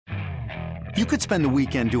You could spend the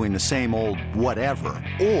weekend doing the same old whatever,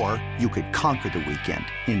 or you could conquer the weekend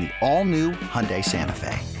in the all-new Hyundai Santa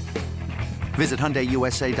Fe. Visit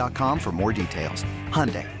HyundaiUSA.com for more details.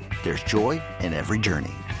 Hyundai, there's joy in every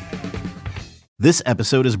journey. This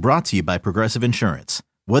episode is brought to you by Progressive Insurance.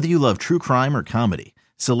 Whether you love true crime or comedy,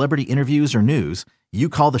 celebrity interviews or news, you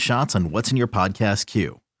call the shots on what's in your podcast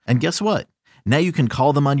queue. And guess what? Now you can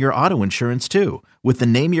call them on your auto insurance too with the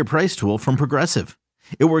Name Your Price tool from Progressive.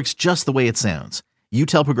 It works just the way it sounds. You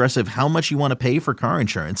tell Progressive how much you want to pay for car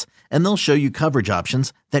insurance, and they'll show you coverage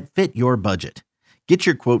options that fit your budget. Get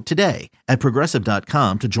your quote today at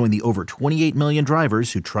Progressive.com to join the over 28 million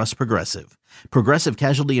drivers who trust Progressive. Progressive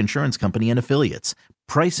Casualty Insurance Company and Affiliates.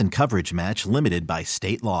 Price and coverage match limited by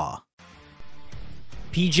state law.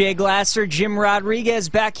 PJ Glasser, Jim Rodriguez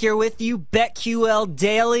back here with you. BetQL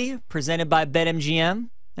Daily, presented by BetMGM.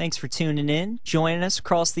 Thanks for tuning in, joining us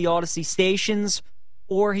across the Odyssey stations,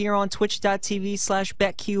 or here on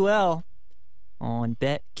twitch.tv/BetQL on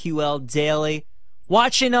BetQL Daily.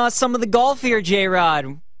 Watching some of the golf here,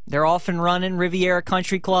 J-Rod. They're off and running. Riviera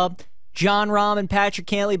Country Club. John Rahm and Patrick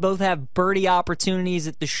Cantlay both have birdie opportunities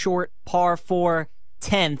at the short par 4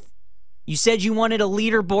 10th. You said you wanted a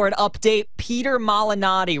leaderboard update. Peter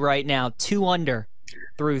Malnati right now, 2 under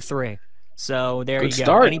through 3. So there Good you go.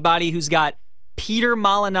 start. Anybody who's got Peter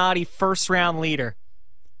Malnati first-round leader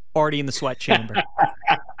already in the sweat chamber.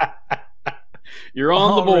 You're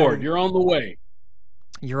on the board. Already. You're on the way.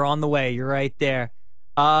 You're on the way. You're right there.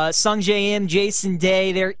 Sung J M, Jason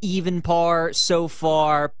Day, they're even par so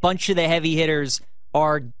far. Bunch of the heavy hitters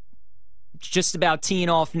are just about teeing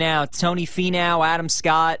off now. Tony Finau, Adam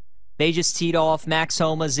Scott, they just teed off. Max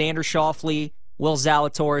Homa, Xander Schauffele, Will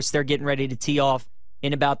Zalatoris, they're getting ready to tee off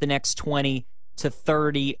in about the next 20 to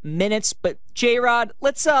 30 minutes. But J-Rod,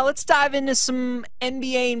 let's dive into some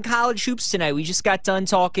NBA and college hoops tonight. We just got done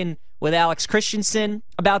talking with Alex Christensen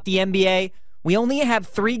about the NBA. We only have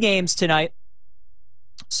 3 games tonight,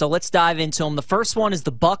 so let's dive into them. The first one is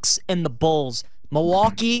the Bucks and the Bulls.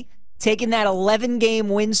 Milwaukee taking that 11-game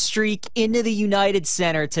win streak into the United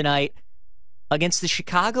Center tonight against the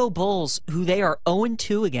Chicago Bulls, who they are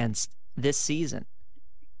 0-2 against this season.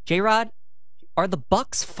 J-Rod, are the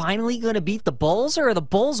Bucks finally going to beat the Bulls, or are the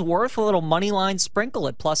Bulls worth a little money line sprinkle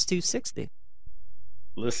at plus 260?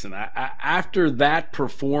 Listen, after that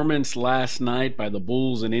performance last night by the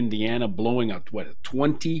Bulls in Indiana, blowing a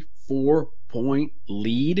 24-point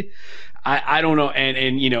lead, I don't know,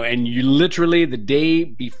 and you literally the day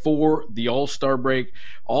before the All-Star break,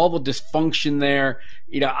 all the dysfunction there.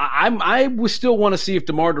 I would still want to see if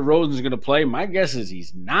DeMar DeRozan is going to play. My guess is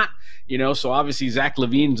he's not. So obviously Zach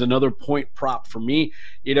LaVine's another point prop for me.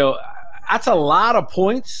 That's a lot of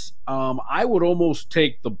points. I would almost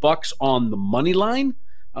take the Bucks on the money line.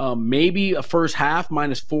 Maybe a first half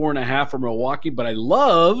 -4.5 for Milwaukee, but I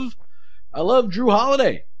love Drew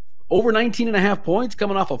Holiday. Over 19.5 points,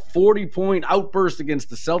 coming off a 40-point outburst against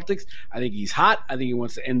the Celtics. I think he's hot. I think he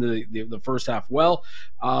wants to end the first half well.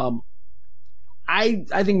 I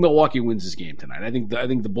think Milwaukee wins this game tonight. I think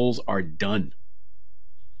the Bulls are done.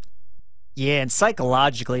 Yeah, and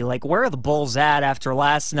psychologically, where are the Bulls at after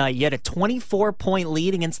last night? You had a 24-point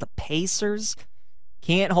lead against the Pacers.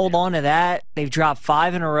 Can't hold on to that. They've dropped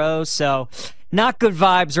 5 in a row, so not good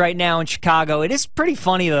vibes right now in Chicago. It is pretty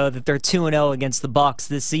funny, though, that they're 2-0 against the Bucks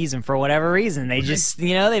this season for whatever reason. They just,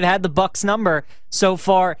 they've had the Bucks number so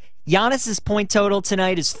far. Giannis's point total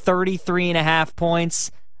tonight is 33.5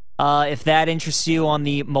 points. If that interests you on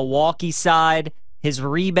the Milwaukee side, his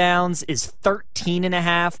rebounds is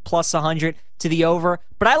 13.5 plus 100 to the over.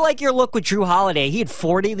 But I like your look with Drew Holiday. He had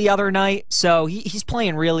 40 the other night, so he's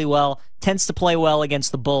playing really well. Tends to play well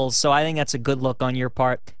against the Bulls, so I think that's a good look on your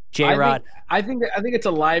part, J-Rod. I think it's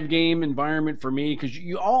a live game environment for me because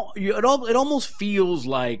it almost feels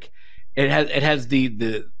like it has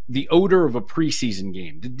the odor of a preseason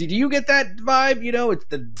game. Did you get that vibe? It's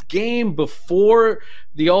the game before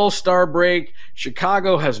the All-Star break.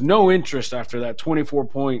 Chicago has no interest after that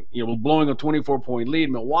 24-point, blowing a 24-point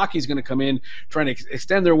lead. Milwaukee's going to come in trying to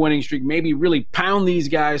extend their winning streak, maybe really pound these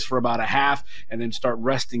guys for about a half, and then start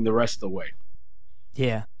resting the rest of the way.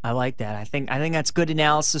 Yeah, I like that. I think that's good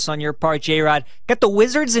analysis on your part, J-Rod. Got the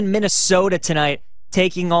Wizards in Minnesota tonight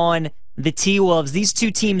taking on the T-Wolves. These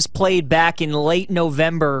two teams played back in late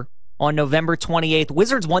November on November 28th.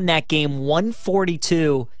 Wizards won that game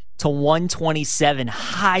 142-127.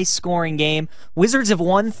 High-scoring game. Wizards have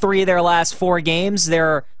won 3 of their last 4 games.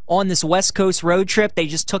 They're on this West Coast road trip. They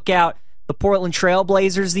just took out the Portland Trail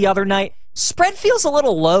Blazers the other night. Spread feels a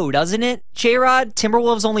little low, doesn't it, J-Rod?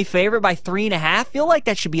 Timberwolves only favored by 3.5. Feel like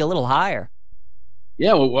that should be a little higher.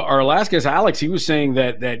 Yeah, well, our last guest, Alex, he was saying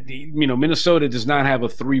that Minnesota does not have a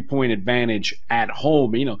 3-point advantage at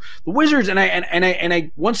home. The Wizards, and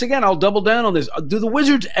I once again I'll double down on this. Do the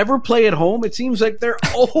Wizards ever play at home? It seems like they're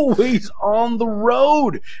always on the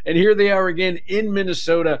road, and here they are again in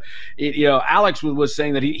Minnesota. Alex was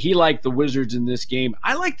saying that he liked the Wizards in this game.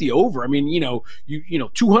 I like the over. I mean,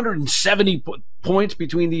 270 points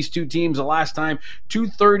between these two teams the last time,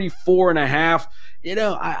 234.5.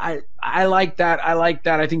 I like that.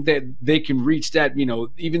 I think that they can reach that,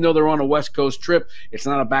 even though they're on a West Coast trip, it's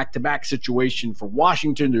not a back-to-back situation for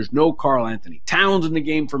Washington. There's no Karl Anthony Towns in the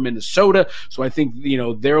game for Minnesota. So I think,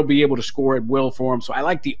 they'll be able to score at will for them. So I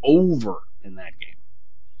like the over in that game.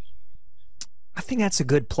 I think that's a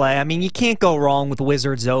good play. I mean, you can't go wrong with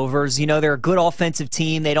Wizards overs. They're a good offensive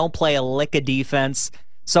team. They don't play a lick of defense.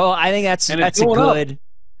 So I think that's a good.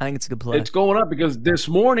 I think it's a good play. It's going up because this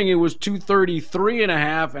morning it was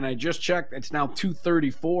 233.5, and I just checked. It's now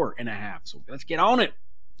 234.5. So let's get on it.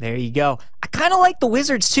 There you go. I kind of like the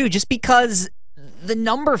Wizards too, just because the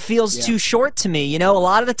number feels too short to me. A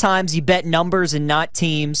lot of the times you bet numbers and not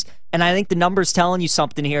teams, and I think the number's telling you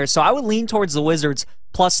something here. So I would lean towards the Wizards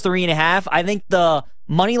plus 3.5. I think the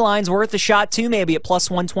money line's worth a shot too, maybe at plus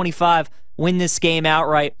 125. Win this game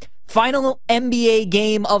outright. Final NBA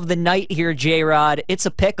game of the night here, J-Rod. It's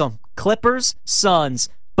a pick'em. Clippers, Suns,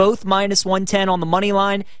 both minus 110 on the money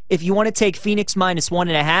line. If you want to take Phoenix minus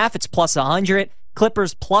 1.5, it's plus 100.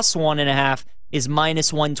 Clippers plus 1.5 is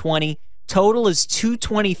minus 120. Total is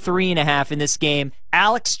 223.5 in this game.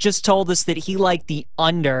 Alex just told us that he liked the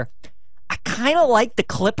under. I kind of like the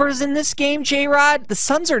Clippers in this game, J-Rod. The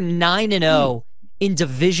Suns are 9-0 in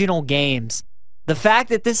divisional games. The fact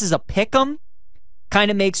that this is a pick'em kind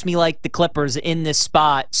of makes me like the Clippers in this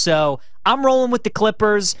spot. So I'm rolling with the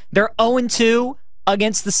Clippers. They're 0-2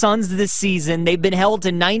 against the Suns this season. They've been held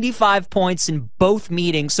to 95 points in both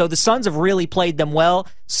meetings, so the Suns have really played them well.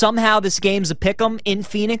 Somehow this game's a pick'em in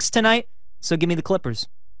Phoenix tonight, so give me the Clippers.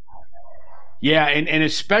 Yeah, and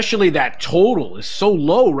especially that total is so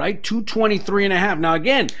low, right? 223.5. Now,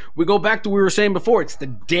 again, we go back to what we were saying before. It's the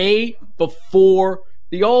day before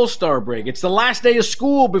the All-Star break. It's the last day of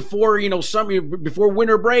school before, before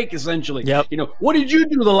winter break, essentially. Yep. What did you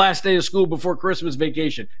do the last day of school before Christmas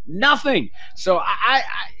vacation? Nothing. So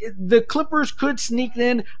the Clippers could sneak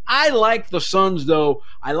in. I like the Suns, though.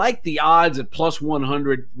 I like the odds at plus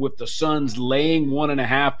 100 with the Suns laying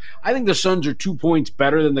 1.5. I think the Suns are 2 points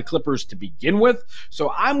better than the Clippers to begin with.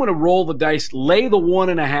 So I'm going to roll the dice, lay the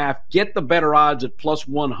 1.5, get the better odds at plus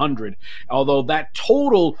 100. Although that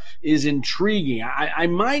total is intriguing. I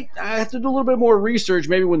have to do a little bit more research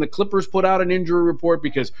maybe when the Clippers put out an injury report,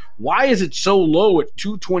 because why is it so low at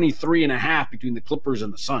 223.5 between the Clippers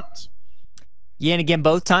and the Suns? Yeah, and again,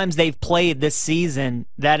 both times they've played this season,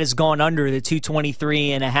 that has gone under the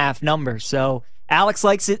 223.5 number. So Alex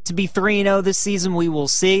likes it to be 3-0 this season. We will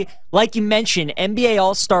see. Like you mentioned, NBA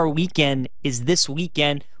All-Star Weekend is this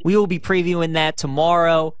weekend. We will be previewing that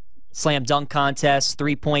tomorrow. Slam dunk contest,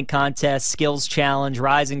 three-point contest, skills challenge,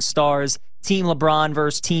 rising stars, Team LeBron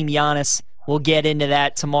versus Team Giannis. We'll get into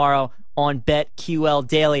that tomorrow on BetQL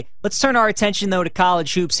Daily. Let's turn our attention, though, to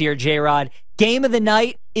college hoops here, J-Rod. Game of the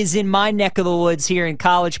night is in my neck of the woods here in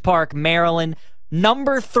College Park, Maryland.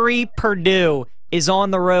 Number 3 Purdue is on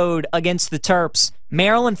the road against the Terps.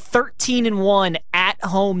 Maryland 13-1 at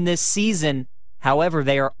home this season. However,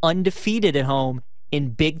 they are undefeated at home in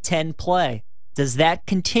Big Ten play. Does that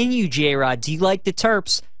continue, J-Rod? Do you like the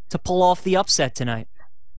Terps to pull off the upset tonight?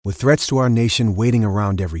 With threats to our nation waiting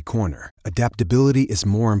around every corner, adaptability is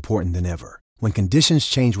more important than ever. When conditions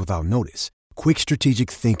change without notice, quick strategic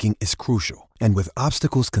thinking is crucial. And with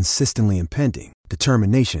obstacles consistently impending,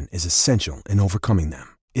 determination is essential in overcoming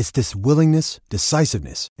them. It's this willingness,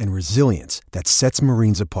 decisiveness, and resilience that sets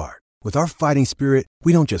Marines apart. With our fighting spirit,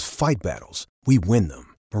 we don't just fight battles, we win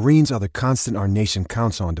them. Marines are the constant our nation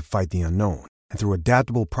counts on to fight the unknown. And through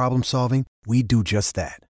adaptable problem solving, we do just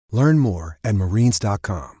that. Learn more at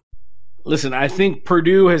Marines.com. Listen, I think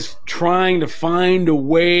Purdue is trying to find a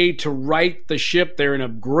way to right the ship. They're in a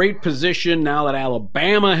great position now that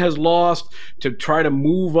Alabama has lost to try to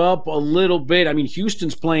move up a little bit. I mean,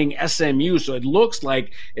 Houston's playing SMU, so it looks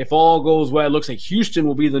like if all goes well, it looks like Houston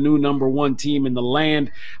will be the new number 1 team in the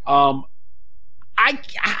land. How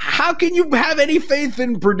can you have any faith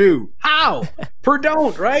in Purdue? How?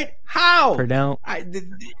 Purdue, right? How? Purdue.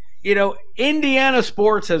 Indiana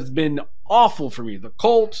sports has been awful for me. The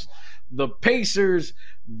Colts, the Pacers,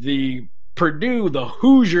 the Purdue, the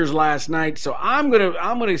Hoosiers last night. So I'm gonna,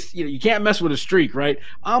 you can't mess with a streak, right?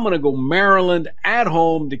 I'm gonna go Maryland at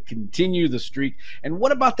home to continue the streak. And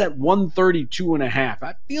what about that 132.5?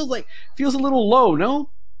 That feels a little low, no?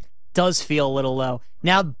 Does feel a little low.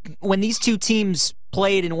 Now, when these two teams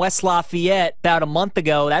played in West Lafayette about a month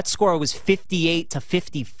ago, that score was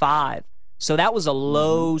 58-55. So that was a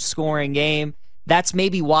low-scoring game. That's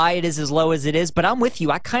maybe why it is as low as it is. But I'm with you.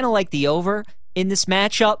 I kind of like the over in this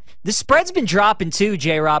matchup. The spread's been dropping too,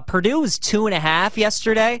 J-Rob. Purdue was 2.5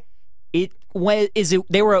 yesterday.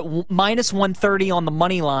 They were at minus 130 on the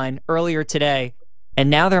money line earlier today, and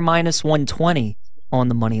now they're minus 120 on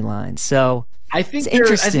the money line. So I think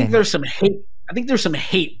there's some hate. I think there's some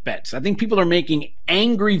hate bets. I think people are making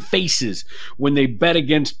angry faces when they bet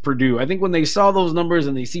against Purdue. I think when they saw those numbers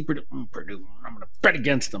and they see Purdue, I'm going to bet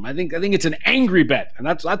against them. I think it's an angry bet, and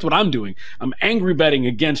that's what I'm doing. I'm angry betting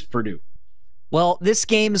against Purdue. Well, this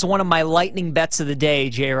game is one of my lightning bets of the day,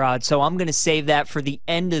 J-Rod, so I'm going to save that for the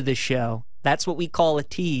end of the show. That's what we call a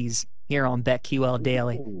tease here on BetQL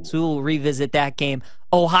Daily. So we'll revisit that game.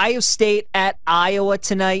 Ohio State at Iowa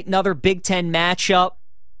tonight, another Big Ten matchup.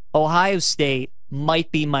 Ohio State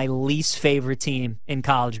might be my least favorite team in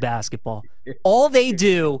college basketball. All they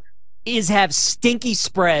do is have stinky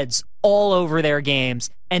spreads all over their games,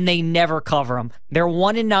 and they never cover them. They're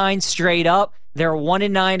 1-9 straight up. They're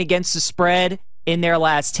 1-9 against the spread in their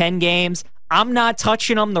last 10 games. I'm not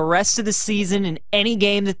touching them the rest of the season in any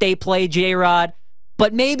game that they play, J-Rod,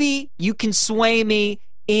 but maybe you can sway me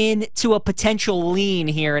into a potential lean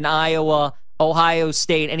here in Iowa, Ohio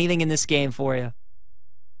State. Anything in this game for you?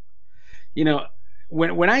 You know,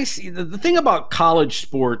 when I see the thing about college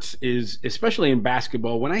sports is, especially in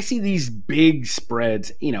basketball, when I see these big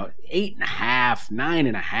spreads, 8.5,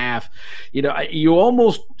 9.5, you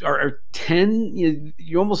almost are 10.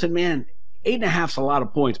 You almost said, man, 8.5 is a lot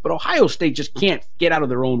of points, but Ohio State just can't get out of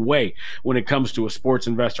their own way when it comes to a sports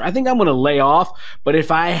investor. I think I'm going to lay off, but if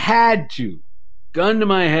I had to, gun to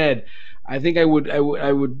my head, I think I would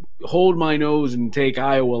hold my nose and take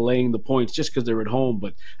Iowa laying the points just because they're at home,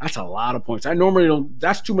 but that's a lot of points. I normally don't.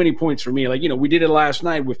 That's too many points for me. Like, we did it last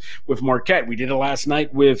night with Marquette. We did it last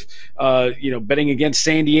night with betting against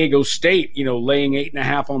San Diego State. Laying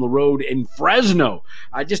 8.5 on the road in Fresno.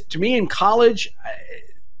 To me in college,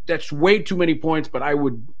 that's way too many points. But I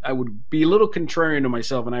would be a little contrarian to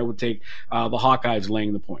myself, and I would take the Hawkeyes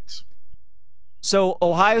laying the points. So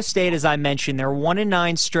Ohio State, as I mentioned, they're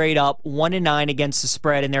 1-9 straight up, 1-9 against the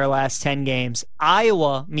spread in their last 10 games.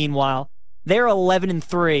 Iowa, meanwhile, they're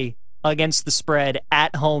 11-3 against the spread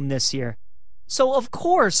at home this year. So, of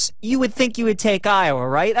course, you would think you would take Iowa,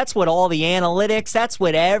 right? That's what all the analytics, that's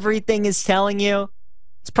what everything is telling you.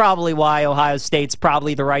 It's probably why Ohio State's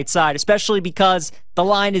probably the right side, especially because the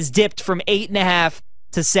line is dipped from 8.5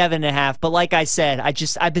 to 7.5. But like I said,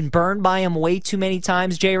 I've been burned by them way too many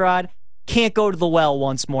times, J-Rod. Can't go to the well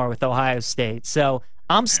once more with Ohio State. So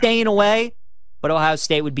I'm staying away, but Ohio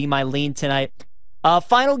State would be my lean tonight.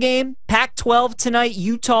 Final game, Pac-12 tonight,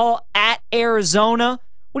 Utah at Arizona.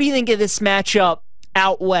 What do you think of this matchup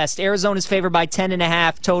out west? Arizona's favored by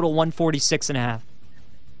 10.5, total 146.5.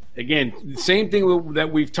 Again, same thing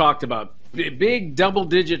that we've talked about. Big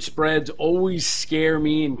double-digit spreads always scare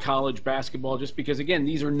me in college basketball just because, again,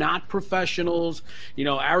 these are not professionals.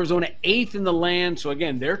 Arizona 8th in the land. So,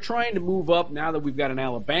 again, they're trying to move up now that we've got an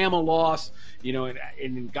Alabama loss.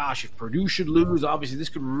 And gosh, if Purdue should lose, obviously this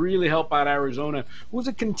could really help out Arizona, who's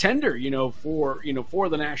a contender, for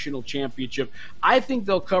the national championship. I think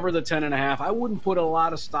they'll cover the 10.5. I wouldn't put a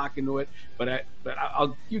lot of stock into it, but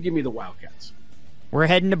you give me the Wildcats. We're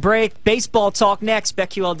heading to break. Baseball talk next.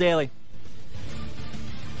 BetQL Daily.